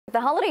The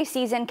holiday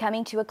season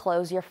coming to a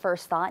close, your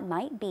first thought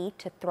might be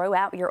to throw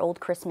out your old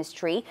Christmas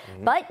tree.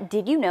 But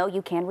did you know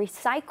you can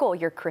recycle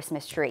your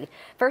Christmas tree?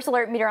 First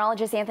Alert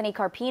meteorologist Anthony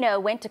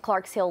Carpino went to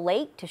Clarks Hill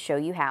Lake to show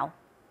you how.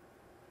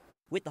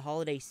 With the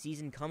holiday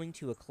season coming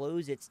to a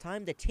close, it's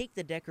time to take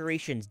the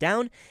decorations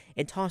down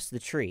and toss the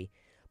tree.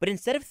 But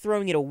instead of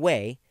throwing it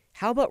away,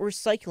 how about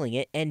recycling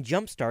it and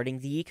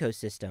jump-starting the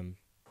ecosystem?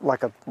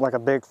 Like a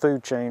big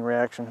food chain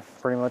reaction,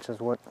 pretty much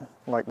is what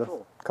I like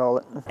to call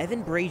it.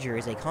 Evan Brazier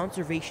is a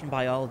conservation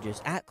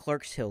biologist at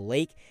Clarks Hill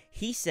Lake.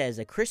 He says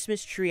a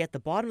Christmas tree at the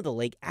bottom of the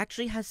lake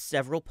actually has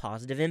several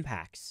positive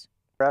impacts.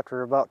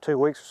 After about 2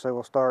 weeks or so,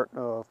 we'll start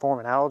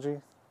forming algae,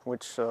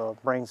 which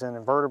brings in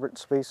invertebrate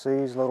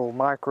species, little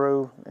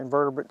micro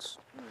invertebrates,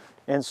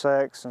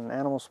 insects and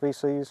animal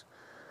species,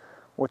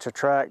 which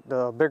attract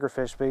bigger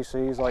fish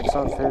species like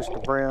sunfish, the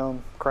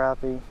brim,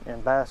 crappie,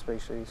 and bass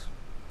species.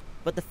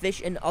 But the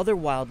fish and other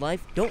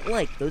wildlife don't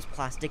like those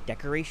plastic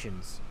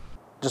decorations.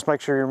 Just make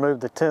sure you remove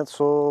the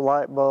tinsel,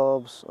 light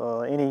bulbs,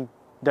 any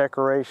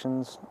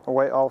decorations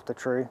away off the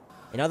tree.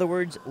 In other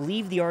words,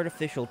 leave the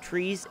artificial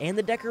trees and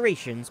the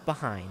decorations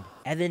behind.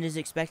 Evan is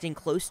expecting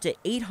close to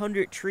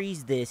 800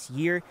 trees this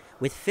year,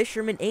 with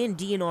fishermen and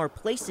DNR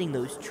placing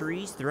those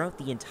trees throughout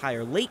the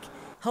entire lake,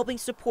 helping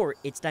support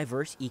its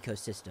diverse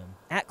ecosystem.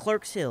 At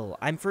Clarks Hill,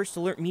 I'm First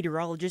Alert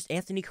meteorologist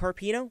Anthony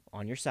Carpino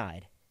on your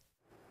side.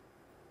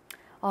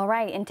 All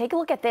right, and take a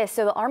look at this.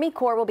 So the Army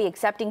Corps will be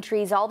accepting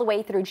trees all the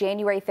way through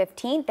January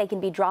 15th. They can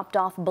be dropped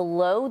off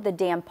below the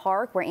dam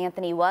park where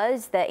Anthony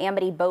was, the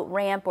Amity Boat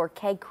Ramp or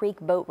Keg Creek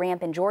Boat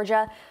Ramp in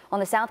Georgia. On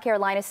the South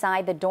Carolina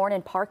side, the Dorn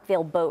and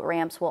Parkville boat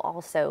ramps will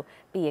also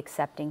be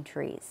accepting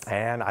trees.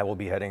 And I will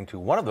be heading to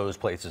one of those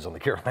places on the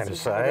Carolina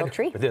side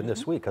within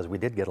this week, because we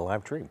did get a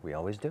live tree. We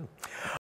always do.